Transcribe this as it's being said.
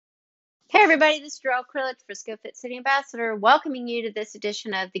Hey everybody, this is Darrell Krillick, Frisco Fit City Ambassador, welcoming you to this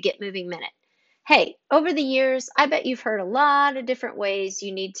edition of the Get Moving Minute. Hey, over the years, I bet you've heard a lot of different ways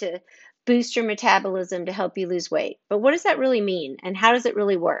you need to boost your metabolism to help you lose weight. But what does that really mean and how does it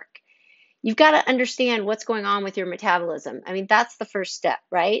really work? You've got to understand what's going on with your metabolism. I mean, that's the first step,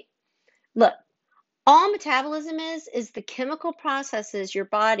 right? Look, all metabolism is the chemical processes your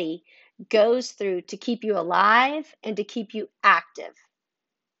body goes through to keep you alive and to keep you active.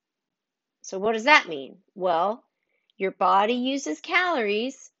 So what does that mean? Well, your body uses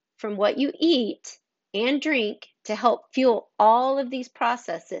calories from what you eat and drink to help fuel all of these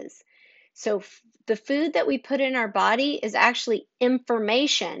processes. So the food that we put in our body is actually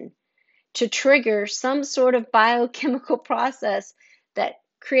information to trigger some sort of biochemical process that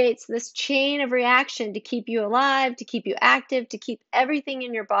creates this chain of reaction to keep you alive, to keep you active, to keep everything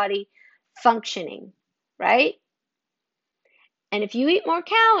in your body functioning, right? And if you eat more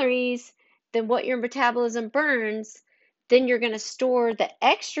calories than what your metabolism burns, then you're going to store the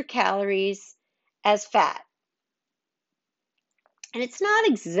extra calories as fat. And it's not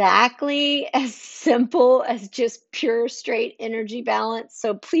exactly as simple as just pure straight energy balance.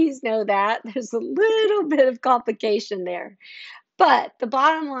 So please know that there's a little bit of complication there. But the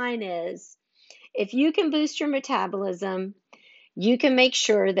bottom line is if you can boost your metabolism, you can make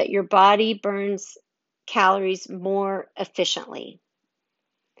sure that your body burns calories more efficiently.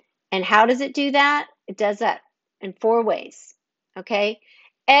 And how does it do that? It does that in four ways. Okay.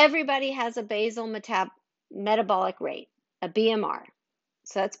 Everybody has a basal metabolic rate, a BMR.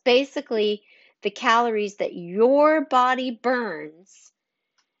 So that's basically the calories that your body burns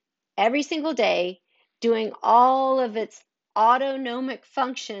every single day, doing all of its autonomic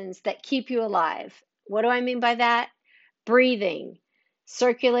functions that keep you alive. What do I mean by that? Breathing,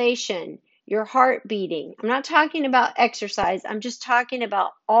 circulation, your heart beating. I'm not talking about exercise. I'm just talking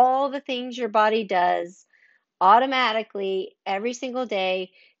about all the things your body does automatically every single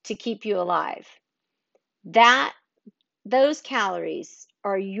day to keep you alive. Those calories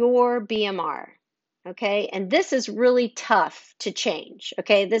are your BMR. Okay? And this is really tough to change.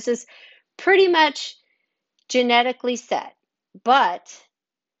 Okay? This is pretty much genetically set. But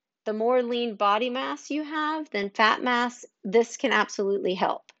the more lean body mass you have than fat mass, this can absolutely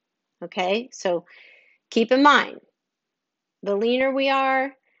help. Okay, so keep in mind, the leaner we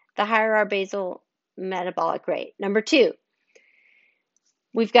are, the higher our basal metabolic rate. Number two,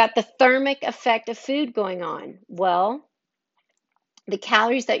 we've got the thermic effect of food going on. Well, the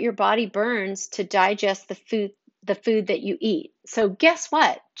calories that your body burns to digest the food that you eat. So guess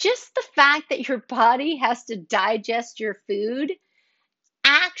what? Just the fact that your body has to digest your food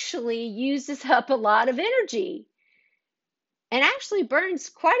actually uses up a lot of energy and actually burns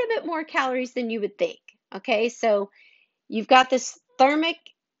quite a bit more calories than you would think. Okay, so you've got this thermic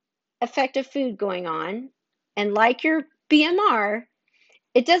effect of food going on, and like your BMR,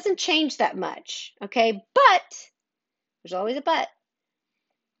 it doesn't change that much. Okay, but there's always a but.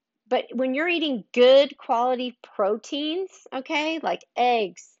 But when you're eating good quality proteins, okay, like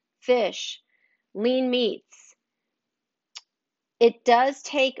eggs, fish, lean meats, it does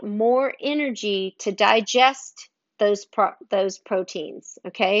take more energy to digest those proteins,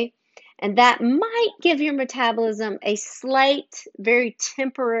 okay? And that might give your metabolism a slight, very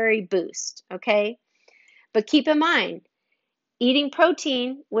temporary boost, okay? But keep in mind, eating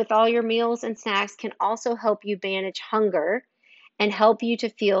protein with all your meals and snacks can also help you manage hunger and help you to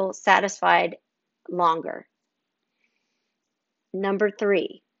feel satisfied longer. Number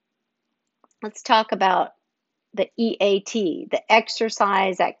three, let's talk about the EAT, the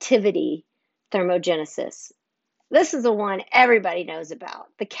exercise activity thermogenesis. This is the one everybody knows about.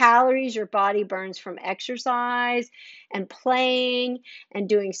 The calories your body burns from exercise and playing and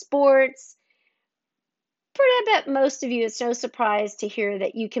doing sports. I bet most of you, it's no surprise to hear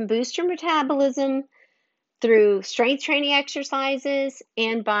that you can boost your metabolism through strength training exercises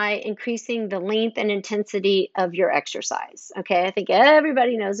and by increasing the length and intensity of your exercise. Okay, I think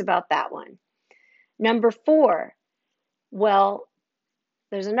everybody knows about that one. Number four, well,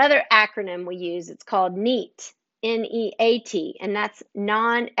 there's another acronym we use. It's called NEAT, N-E-A-T, and that's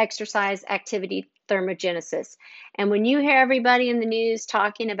non-exercise activity thermogenesis. And when you hear everybody in the news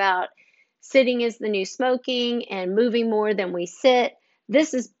talking about sitting is the new smoking and moving more than we sit,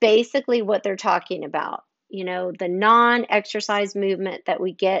 this is basically what they're talking about. You know, the non-exercise movement that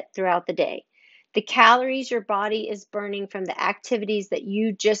we get throughout the day. The calories your body is burning from the activities that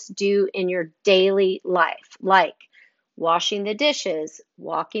you just do in your daily life, like washing the dishes,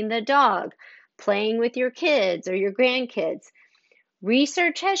 walking the dog, playing with your kids or your grandkids.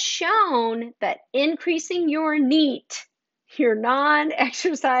 Research has shown that increasing your NEAT, your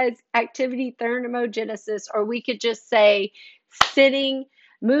non-exercise activity thermogenesis, or we could just say sitting,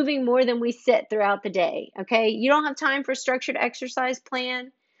 moving more than we sit throughout the day. Okay, you don't have time for structured exercise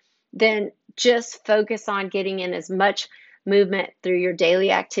plan, then just focus on getting in as much movement through your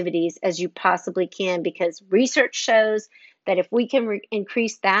daily activities as you possibly can, because research shows that if we can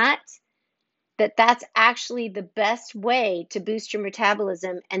increase that, that's actually the best way to boost your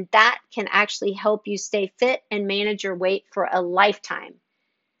metabolism, and that can actually help you stay fit and manage your weight for a lifetime.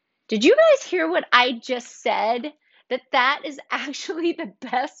 Did you guys hear what I just said? That is actually the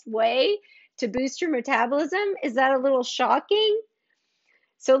best way to boost your metabolism? Is that a little shocking?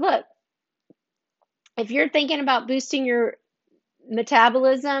 So look, if you're thinking about boosting your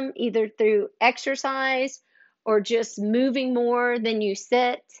metabolism either through exercise or just moving more than you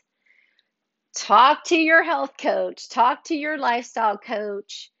sit, talk to your health coach, talk to your lifestyle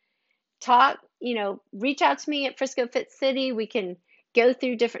coach, reach out to me at Frisco Fit City. We can go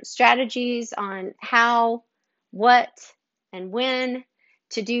through different strategies on how, what, and when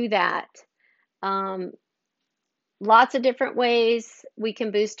to do that. Um, Lots of different ways we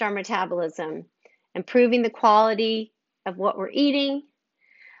can boost our metabolism: improving the quality of what we're eating,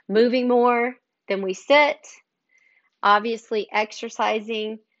 moving more than we sit, obviously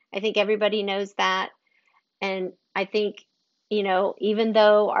exercising. I think everybody knows that. And I think, even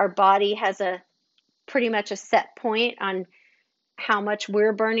though our body has a pretty much a set point on how much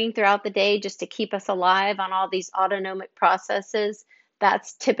we're burning throughout the day just to keep us alive on all these autonomic processes,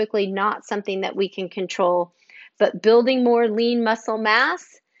 that's typically not something that we can control. But building more lean muscle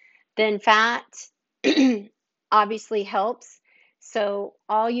mass than fat obviously helps. So,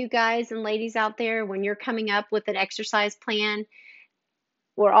 all you guys and ladies out there, when you're coming up with an exercise plan,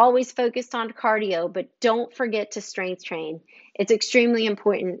 we're always focused on cardio, but don't forget to strength train. It's extremely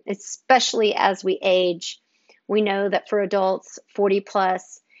important, especially as we age. We know that for adults 40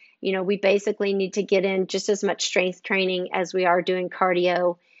 plus, we basically need to get in just as much strength training as we are doing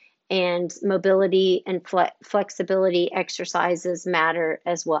cardio, and mobility and flexibility exercises matter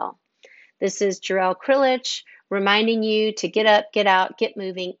as well. This is Jarrell Krilich reminding you to get up, get out, get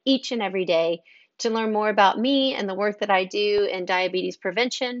moving each and every day. To learn more about me and the work that I do in diabetes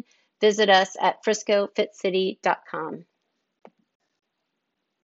prevention, visit us at friscofitcity.com.